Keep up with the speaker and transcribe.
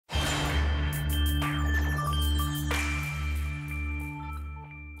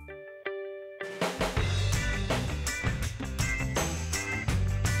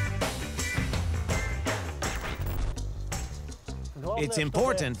It's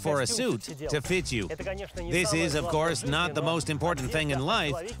important for a suit to fit you. This is, of course, not the most important thing in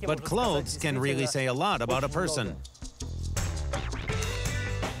life, but clothes can really say a lot about a person.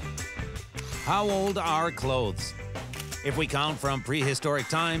 How old are clothes? If we count from prehistoric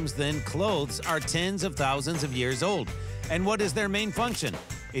times, then clothes are tens of thousands of years old. And what is their main function?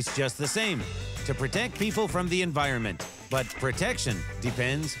 It's just the same, to protect people from the environment. But protection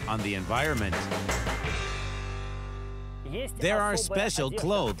depends on the environment. There are special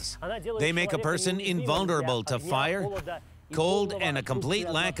clothes. They make a person invulnerable to fire, cold, and a complete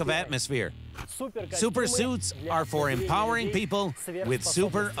lack of atmosphere. Super suits are for empowering people with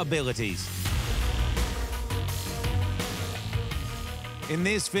super abilities. In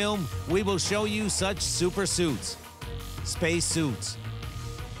this film, we will show you such super suits: space suits,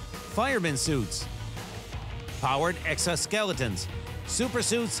 fireman suits, powered exoskeletons, super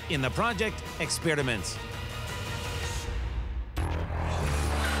suits in the project experiments.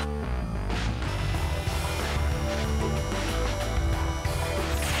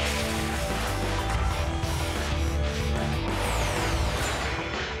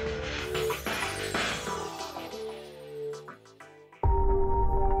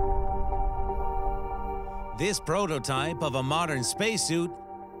 This prototype of a modern spacesuit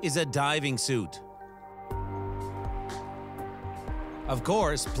is a diving suit. Of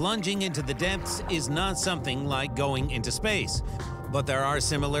course, plunging into the depths is not something like going into space, but there are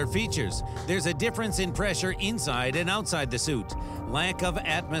similar features. There's a difference in pressure inside and outside the suit, lack of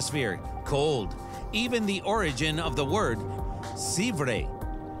atmosphere, cold, even the origin of the word suivre,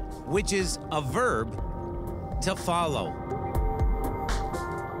 which is a verb to follow.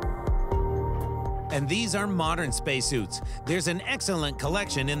 And these are modern spacesuits. There's an excellent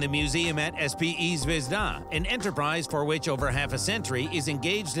collection in the museum at SPE Zvezda, an enterprise for which over half a century is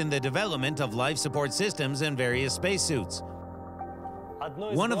engaged in the development of life support systems and various spacesuits.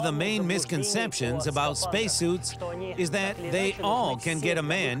 One of the main misconceptions about spacesuits is that they all can get a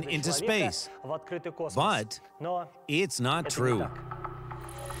man into space. But it's not true.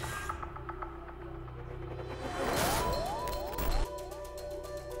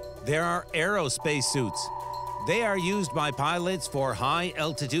 There are aerospace suits. They are used by pilots for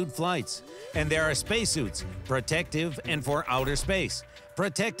high-altitude flights. And there are spacesuits, protective and for outer space.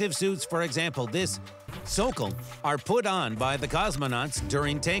 Protective suits, for example, this Sokol, are put on by the cosmonauts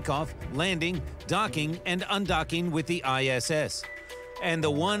during takeoff, landing, docking, and undocking with the ISS. And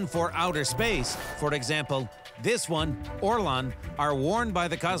the one for outer space, for example, this one, Orlan, are worn by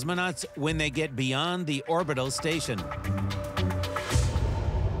the cosmonauts when they get beyond the orbital station.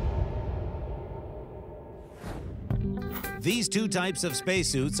 These two types of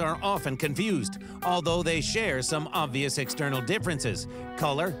spacesuits are often confused, although they share some obvious external differences: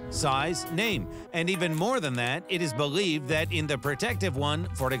 color, size, name, and even more than that, it is believed that in the protective one,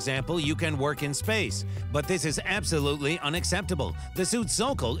 for example, you can work in space. But this is absolutely unacceptable. The suit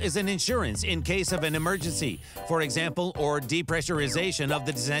Sokol is an insurance in case of an emergency, for example, or depressurization of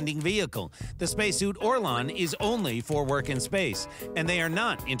the descending vehicle. The spacesuit Orlan is only for work in space, and they are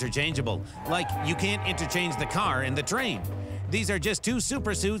not interchangeable, like you can't interchange the car and the train. These are just two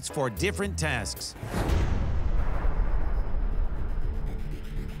supersuits for different tasks.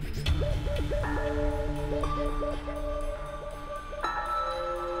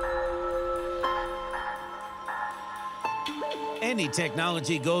 Any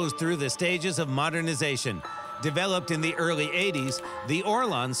technology goes through the stages of modernization. Developed in the early 80s, the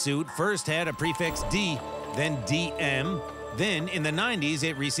Orlan suit first had a prefix D, then DM, then in the 90s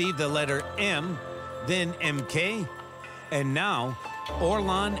it received the letter M, then MK, and now,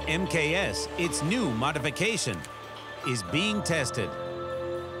 Orlan MKS, its new modification, is being tested.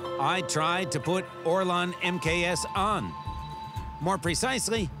 I tried to put Orlan MKS on. More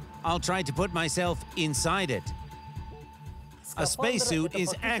precisely, I'll try to put myself inside it. A spacesuit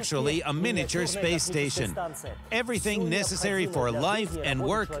is actually a miniature space station. Everything necessary for life and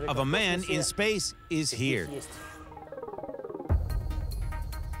work of a man in space is here.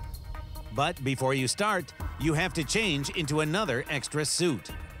 But before you start, you have to change into another extra suit.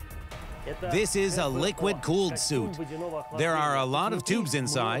 This is a liquid-cooled suit. There are a lot of tubes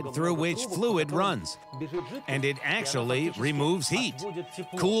inside through which fluid runs, and it actually removes heat,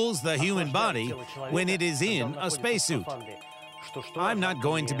 cools the human body when it is in a spacesuit. I'm not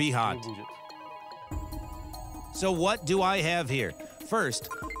going to be hot. So what do I have here? First,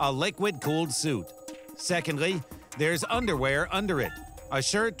 a liquid-cooled suit. Secondly, there's underwear under it. A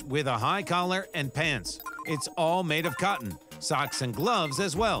shirt with a high collar and pants. It's all made of cotton. Socks and gloves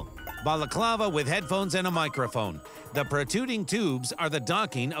as well. Balaclava with headphones and a microphone. The protruding tubes are the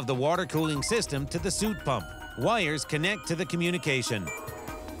docking of the water cooling system to the suit pump. Wires connect to the communication.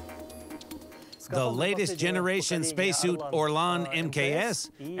 The latest generation spacesuit Orlan MKS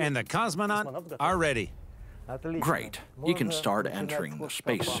and the cosmonaut are ready. Great. You can start entering the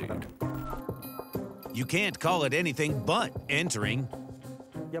spacesuit. You can't call it anything but entering.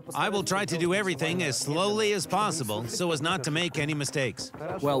 I will try to do everything as slowly as possible so as not to make any mistakes.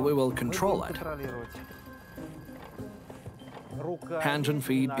 Well, we will control it. Hands and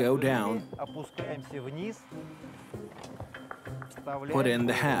feet go down. Put in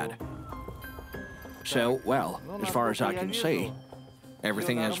the head. So, well, as far as I can see,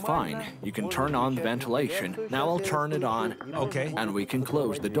 everything is fine. You can turn on the ventilation. Now I'll turn it on. Okay. And we can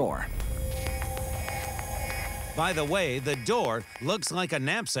close the door. By the way, the door looks like a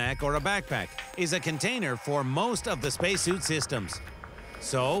knapsack or a backpack, is a container for most of the spacesuit systems.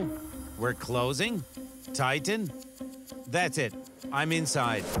 So, we're closing, tighten, that's it, I'm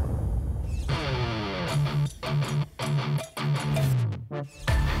inside.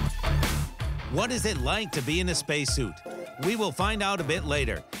 What is it like to be in a spacesuit? We will find out a bit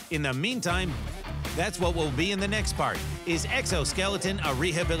later. In the meantime, that's what will be in the next part. Is Exoskeleton a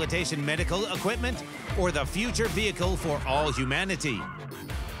rehabilitation medical equipment or the future vehicle for all humanity?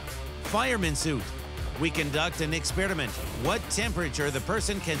 Fireman suit. We conduct an experiment. What temperature the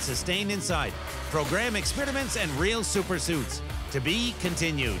person can sustain inside. Program experiments and real super suits. To be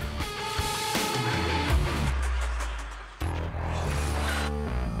continued.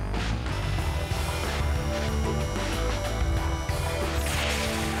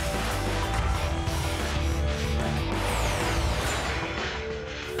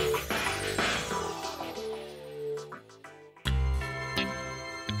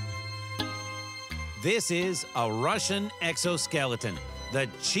 This is a Russian exoskeleton, the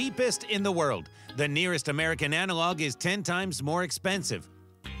cheapest in the world. The nearest American analog is 10 times more expensive.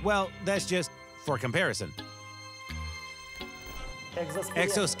 Well, that's just for comparison.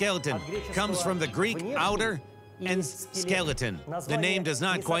 Exoskeleton comes from the Greek outer and skeleton. The name does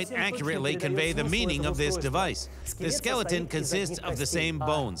not quite accurately convey the meaning of this device. The skeleton consists of the same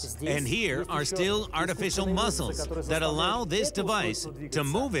bones, and here are still artificial muscles that allow this device to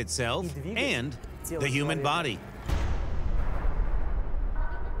move itself and the human body.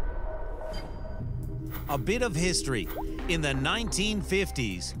 A bit of history. In the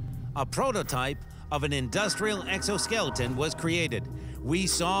 1950s, a prototype of an industrial exoskeleton was created. We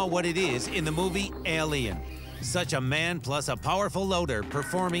saw what it is in the movie Alien. Such a man plus a powerful loader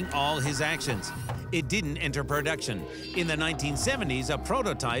performing all his actions. It didn't enter production. In the 1970s, a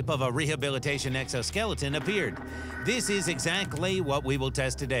prototype of a rehabilitation exoskeleton appeared. This is exactly what we will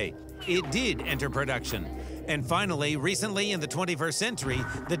test today. It did enter production. And finally, recently in the 21st century,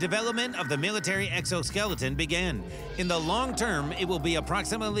 the development of the military exoskeleton began. In the long term, it will be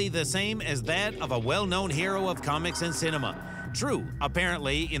approximately the same as that of a well-known hero of comics and cinema. True,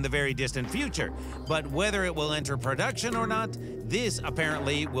 apparently in the very distant future, but whether it will enter production or not, this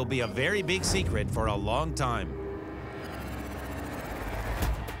apparently will be a very big secret for a long time.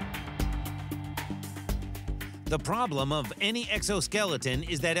 The problem of any exoskeleton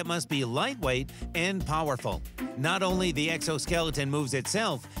is that it must be lightweight and powerful. Not only the exoskeleton moves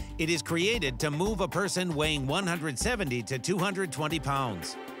itself, it is created to move a person weighing 170 to 220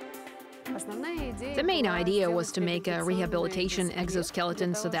 pounds. The main idea was to make a rehabilitation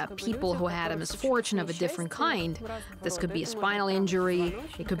exoskeleton so that people who had a misfortune of a different kind, this could be a spinal injury,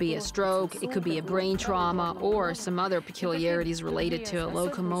 it could be a stroke, it could be a brain trauma, or some other peculiarities related to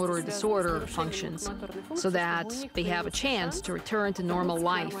locomotor disorder functions, so that they have a chance to return to normal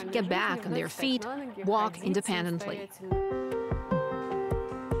life, get back on their feet, walk independently.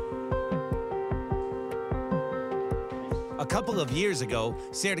 A couple of years ago,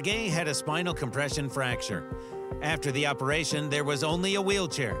 Sergei had a spinal compression fracture. After the operation, there was only a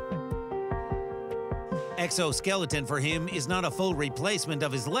wheelchair. Exoskeleton for him is not a full replacement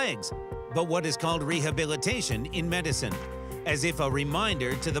of his legs, but what is called rehabilitation in medicine. As if a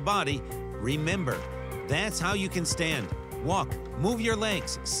reminder to the body, remember, that's how you can stand, walk, move your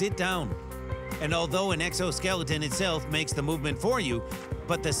legs, sit down. And although an exoskeleton itself makes the movement for you,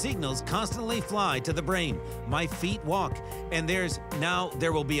 but the signals constantly fly to the brain. My feet walk. And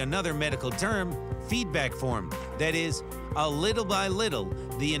there will be another medical term, feedback form. That is, a little by little,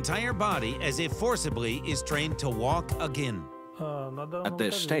 the entire body, as if forcibly, is trained to walk again. At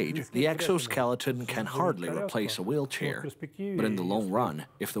this stage, the exoskeleton can hardly replace a wheelchair. But in the long run,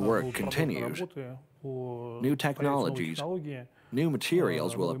 if the work continues, new technologies, new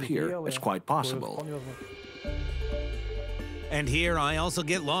materials will appear. It's quite possible. And here I also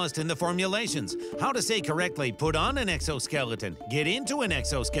get lost in the formulations. How to say correctly, put on an exoskeleton, get into an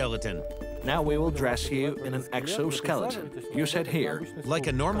exoskeleton. Now we will dress you in an exoskeleton. You sit here. Like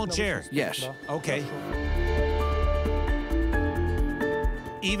a normal chair? Yes. Okay.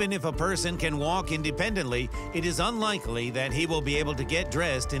 Even if a person can walk independently, it is unlikely that he will be able to get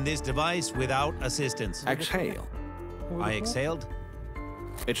dressed in this device without assistance. Exhale. I exhaled.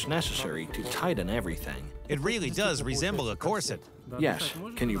 It's necessary to tighten everything. It really does resemble a corset. Yes.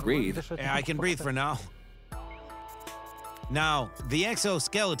 Can you breathe? I can breathe for now. Now, the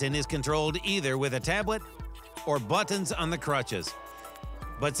exoskeleton is controlled either with a tablet or buttons on the crutches.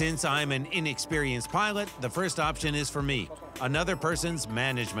 But since I'm an inexperienced pilot, the first option is for me, another person's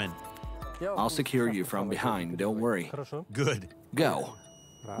management. I'll secure you from behind, don't worry. Good. Go.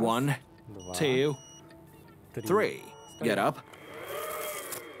 1, 2, 3. Get up.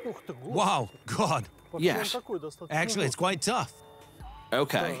 Wow, God. Yes. Actually, it's quite tough.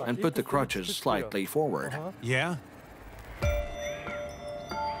 Okay, and put the crutches slightly forward. Yeah?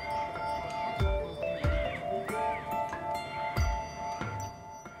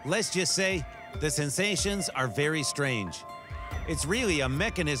 Let's just say the sensations are very strange. It's really a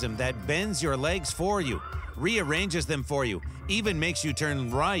mechanism that bends your legs for you, rearranges them for you, even makes you turn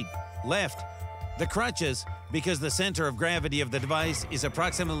right, left. The crutches, because the center of gravity of the device is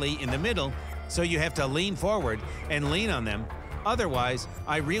approximately in the middle, so you have to lean forward and lean on them. Otherwise,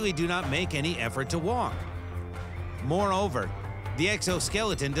 I really do not make any effort to walk. Moreover, the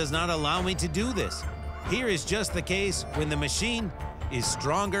exoskeleton does not allow me to do this. Here is just the case when the machine is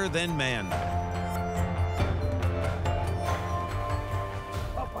stronger than man.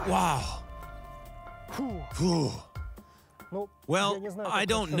 Wow. Whew. Well, I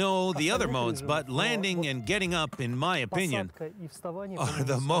don't know the other modes, but landing and getting up, in my opinion, are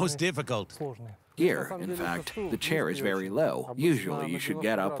the most difficult. Here, in fact, the chair is very low. Usually you should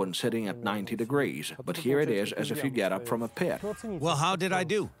get up when sitting at 90 degrees, but here it is as if you get up from a pit. Well, how did I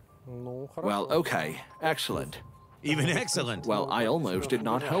do? Well, okay, excellent. Even excellent. Well, I almost did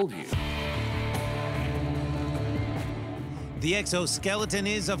not hold you. The exoskeleton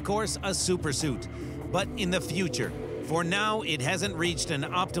is, of course, a supersuit, but in the future. For now, it hasn't reached an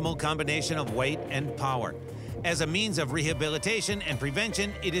optimal combination of weight and power. As a means of rehabilitation and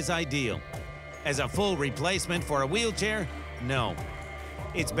prevention, it is ideal. As a full replacement for a wheelchair, no.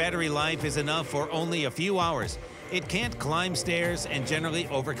 Its battery life is enough for only a few hours. It can't climb stairs and generally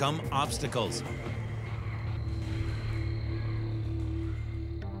overcome obstacles.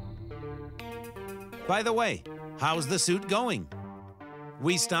 By the way, how's the suit going?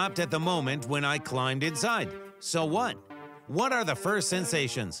 We stopped at the moment when I climbed inside. So what? What are the first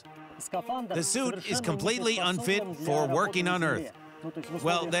sensations? The suit is completely unfit for working on Earth.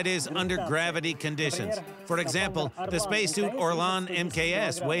 Well, that is under gravity conditions. For example, the spacesuit Orlan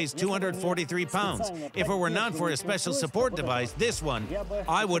MKS weighs 243 pounds. If it were not for a special support device, this one,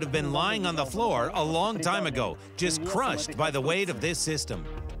 I would have been lying on the floor a long time ago, just crushed by the weight of this system.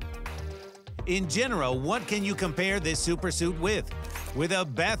 In general, what can you compare this supersuit with? With a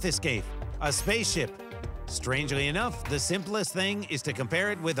bath escape, a spaceship. Strangely enough, the simplest thing is to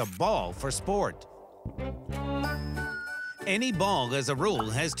compare it with a ball for sport. Any ball, as a rule,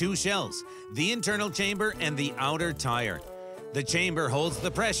 has two shells, the internal chamber and the outer tire. The chamber holds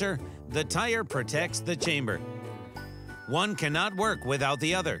the pressure, the tire protects the chamber. One cannot work without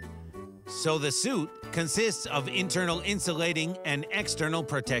the other. So the suit consists of internal insulating and external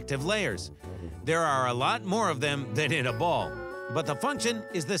protective layers. There are a lot more of them than in a ball, but the function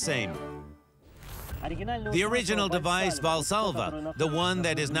is the same. The original device, Valsalva, the one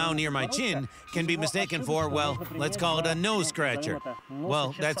that is now near my chin, can be mistaken for, well, let's call it a nose scratcher.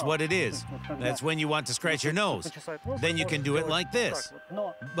 Well, that's what it is. That's when you want to scratch your nose. Then you can do it like this.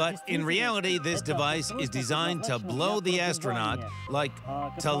 But in reality, this device is designed to blow the astronaut, like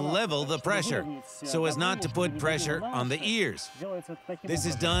to level the pressure, so as not to put pressure on the ears. This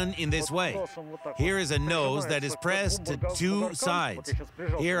is done in this way. Here is a nose that is pressed to two sides.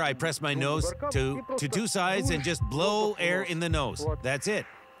 Here I press my nose to two sides and just blow air in the nose. That's it.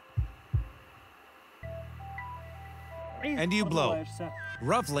 And you blow.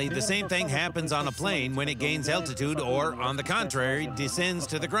 Roughly, the same thing happens on a plane when it gains altitude or, on the contrary, descends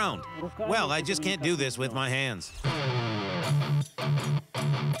to the ground. Well, I just can't do this with my hands.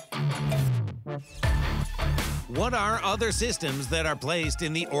 What are other systems that are placed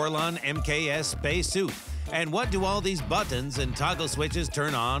in the Orlan MKS spacesuit? And what do all these buttons and toggle switches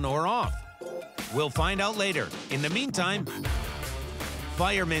turn on or off? We'll find out later. In the meantime,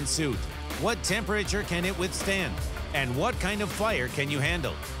 Fireman suit. What temperature can it withstand? And what kind of fire can you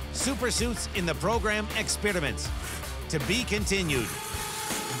handle? Supersuits in the program Experiments. To be continued.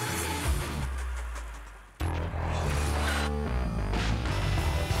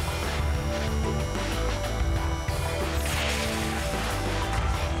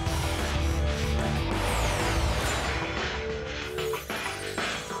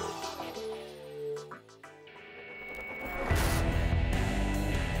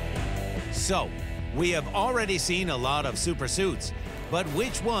 So, we have already seen a lot of super suits, but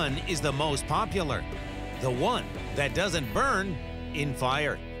which one is the most popular? The one that doesn't burn in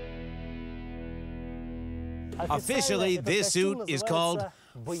fire. Officially, this suit is called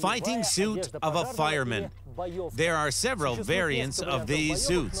Fighting Suit of a Fireman. There are several variants of these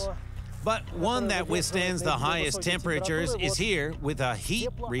suits, but one that withstands the highest temperatures is here with a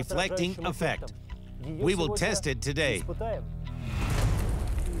heat-reflecting effect. We will test it today.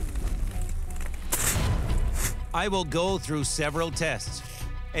 I will go through several tests.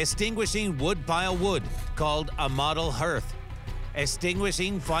 Extinguishing wood-pile wood, called a model hearth.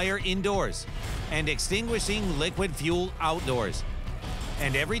 Extinguishing fire indoors. And extinguishing liquid fuel outdoors.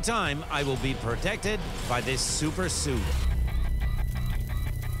 And every time, I will be protected by this super suit.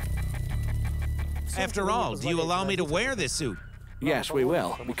 After all, do you allow me to wear this suit? Yes, we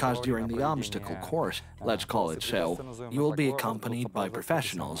will, because during the obstacle course, let's call it so, you will be accompanied by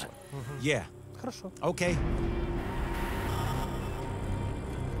professionals. Yeah. Okay.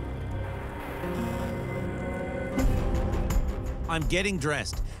 I'm getting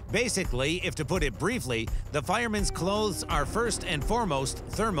dressed. Basically, if to put it briefly, the fireman's clothes are first and foremost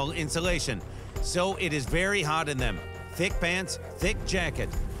thermal insulation. So it is very hot in them. Thick pants, thick jacket.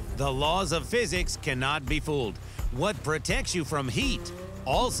 The laws of physics cannot be fooled. What protects you from heat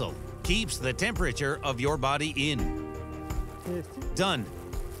also keeps the temperature of your body in. Done.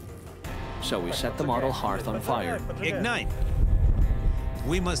 So we set the model hearth on fire. Ignite.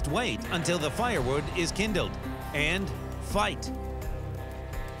 We must wait until the firewood is kindled. And fight.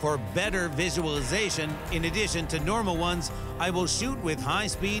 For better visualization, in addition to normal ones, I will shoot with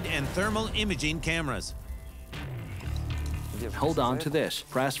high-speed and thermal imaging cameras. Hold on to this.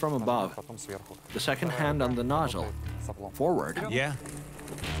 Press from above. The second hand on the nozzle. Forward. Yeah?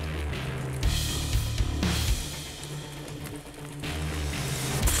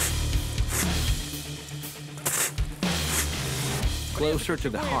 Closer to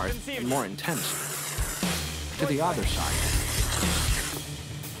the hearth and more intense. To the other side.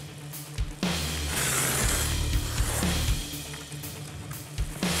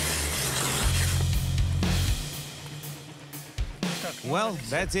 Well,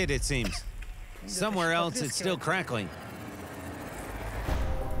 that's it seems. Somewhere else, it's still crackling.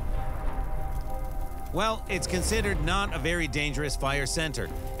 Well, it's considered not a very dangerous fire center,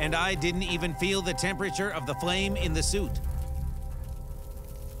 and I didn't even feel the temperature of the flame in the suit.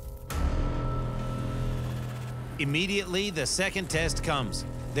 Immediately, the second test comes.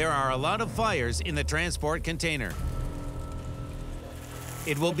 There are a lot of fires in the transport container.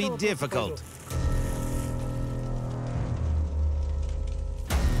 It will be difficult.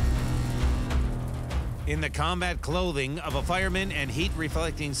 In the combat clothing of a fireman and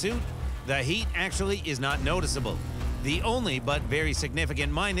heat-reflecting suit, the heat actually is not noticeable. The only but very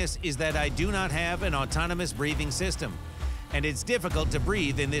significant minus is that I do not have an autonomous breathing system, and it's difficult to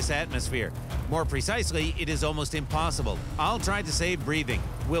breathe in this atmosphere. More precisely, it is almost impossible. I'll try to save breathing.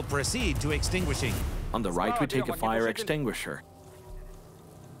 We'll proceed to extinguishing. On the right, we take a fire extinguisher.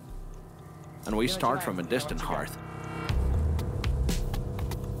 And we start from a distant hearth.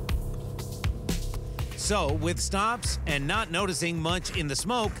 So, with stops and not noticing much in the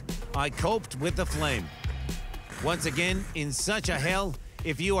smoke, I coped with the flame. Once again, in such a hell,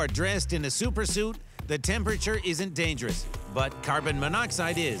 if you are dressed in a super suit, the temperature isn't dangerous, but carbon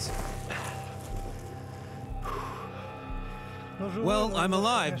monoxide is. Well, I'm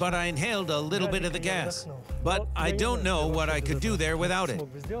alive, but I inhaled a little bit of the gas. But I don't know what I could do there without it.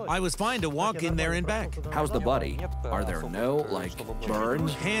 I was fine to walk in there and back. How's the body? Are there no,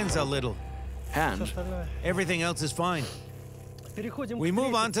 burns? Hands a little. Hands? Everything else is fine. We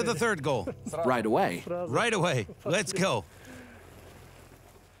move on to the third goal. Right away. Right away. Let's go.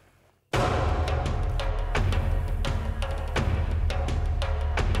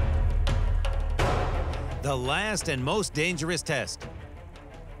 The last and most dangerous test.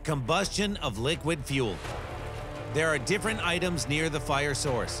 Combustion of liquid fuel. There are different items near the fire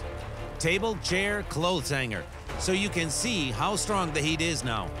source. Table, chair, clothes hanger, so you can see how strong the heat is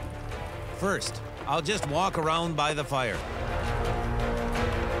now. First, I'll just walk around by the fire.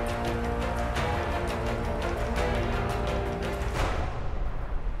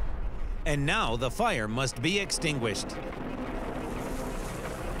 And now the fire must be extinguished.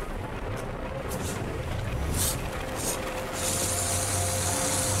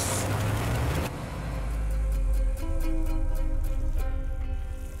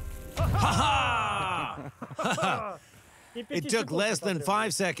 Ha ha! It took less than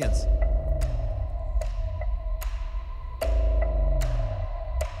 5 seconds.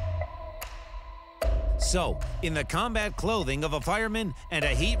 So, in the combat clothing of a fireman and a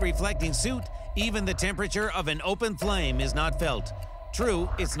heat-reflecting suit, even the temperature of an open flame is not felt. True,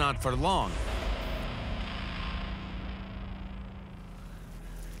 it's not for long.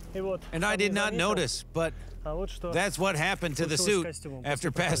 And I did not notice, but that's what happened to the suit after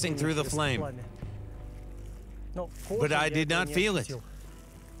passing through the flame. But I did not feel it.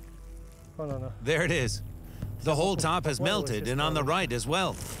 There it is. The whole top has melted, and on the right as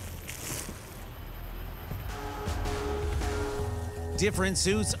well. Different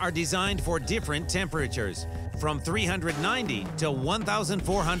suits are designed for different temperatures, from 390 to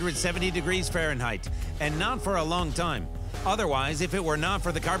 1,470 degrees Fahrenheit, and not for a long time. Otherwise, if it were not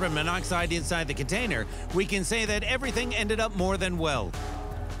for the carbon monoxide inside the container, we can say that everything ended up more than well.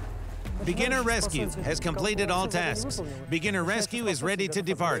 Beginner Rescue has completed all tasks. Beginner Rescue is ready to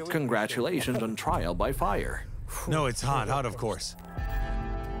depart. Congratulations on trial by fire. No, it's hot, of course.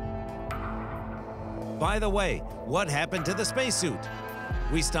 By the way, what happened to the spacesuit?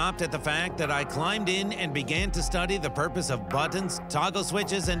 We stopped at the fact that I climbed in and began to study the purpose of buttons, toggle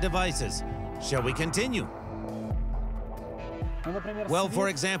switches, and devices. Shall we continue? Well, for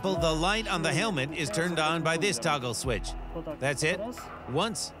example, the light on the helmet is turned on by this toggle switch. That's it.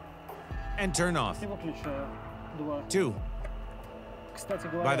 Once, and turn off. 2.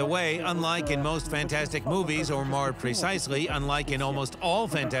 By the way, unlike in most fantastic movies, or more precisely, unlike in almost all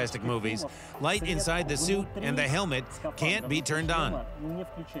fantastic movies, light inside the suit and the helmet can't be turned on.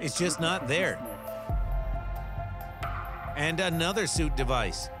 It's just not there. And another suit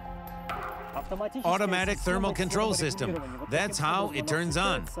device. Automatic thermal control system. That's how it turns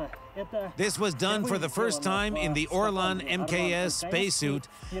on. This was done for the first time in the Orlan MKS spacesuit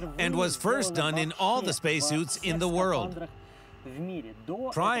and was first done in all the spacesuits in the world.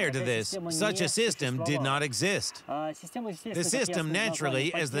 Prior to this, such a system did not exist. The system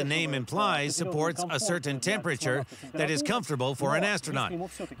naturally, as the name implies, supports a certain temperature that is comfortable for an astronaut.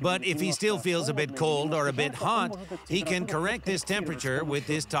 But if he still feels a bit cold or a bit hot, he can correct this temperature with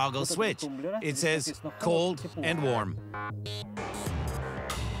this toggle switch. It says cold and warm.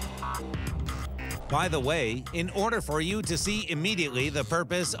 By the way, in order for you to see immediately the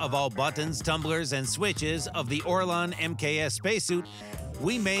purpose of all buttons, tumblers, and switches of the Orlan MKS spacesuit,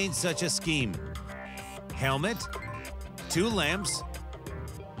 we made such a scheme. Helmet, 2 lamps,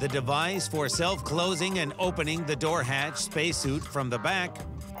 the device for self-closing and opening the door hatch spacesuit from the back,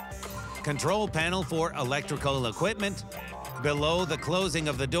 control panel for electrical equipment. Below the closing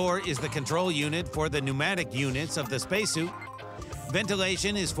of the door is the control unit for the pneumatic units of the spacesuit.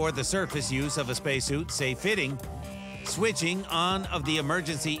 Ventilation is for the surface use of a spacesuit, say fitting. Switching on of the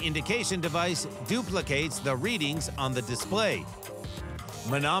emergency indication device duplicates the readings on the display.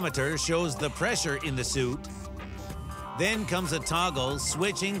 Manometer shows the pressure in the suit. Then comes a toggle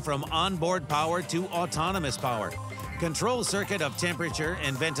switching from onboard power to autonomous power. Control circuit of temperature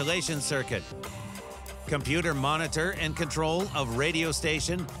and ventilation circuit. Computer monitor and control of radio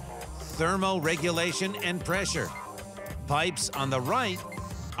station, thermal regulation and pressure. Pipes on the right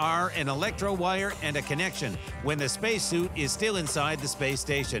are an electro wire and a connection when the spacesuit is still inside the space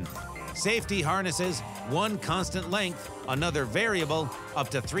station. Safety harnesses, 1 constant length, another variable, up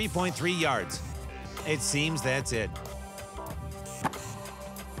to 3.3 yards. It seems that's it.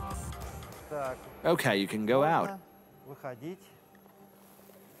 Okay, you can go out.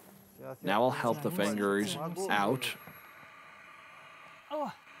 Now I'll help the fingers out.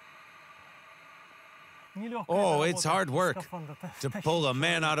 Oh, it's hard work to pull a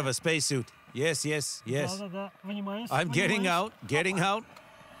man out of a spacesuit. Yes, yes, yes. I'm getting out, getting out.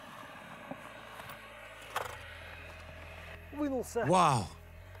 Wow.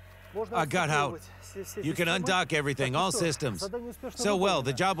 I got out. You can undock everything, all systems. So well,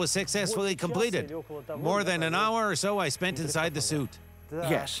 the job was successfully completed. More than an hour or so I spent inside the suit.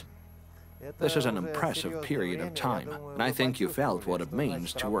 Yes. This is an impressive period of time, and I think you felt what it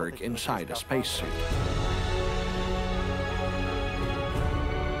means to work inside a spacesuit.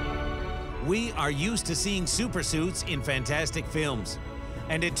 We are used to seeing supersuits in fantastic films,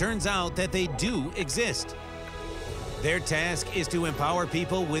 and it turns out that they do exist. Their task is to empower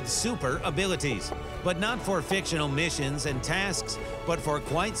people with super abilities, but not for fictional missions and tasks, but for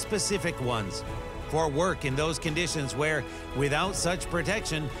quite specific ones. For work in those conditions where, without such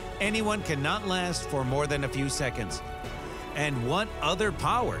protection, anyone cannot last for more than a few seconds. And what other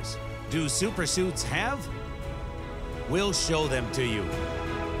powers do supersuits have? We'll show them to you.